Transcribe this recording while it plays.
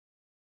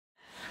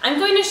I'm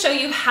going to show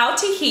you how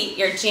to heat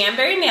your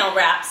Jamberry nail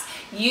wraps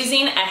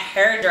using a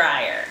hair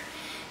dryer.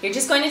 You're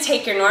just going to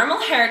take your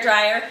normal hair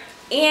dryer,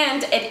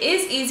 and it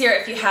is easier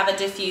if you have a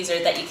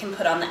diffuser that you can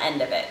put on the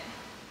end of it.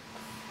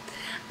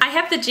 I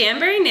have the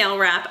Jamberry nail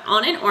wrap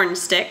on an orange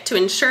stick to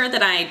ensure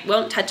that I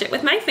won't touch it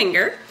with my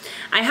finger.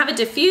 I have a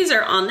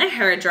diffuser on the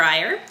hair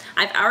dryer.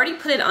 I've already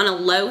put it on a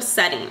low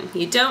setting.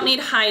 You don't need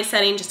high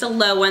setting, just a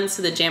low one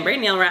so the Jamberry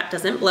nail wrap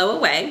doesn't blow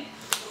away.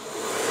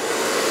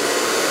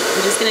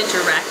 I'm just going to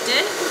direct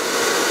it.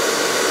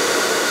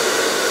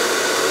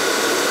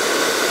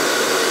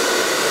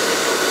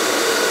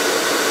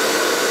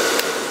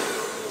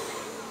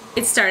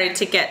 It started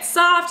to get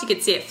soft. You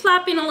can see it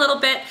flapping a little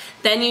bit.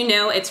 Then you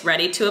know it's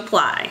ready to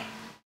apply.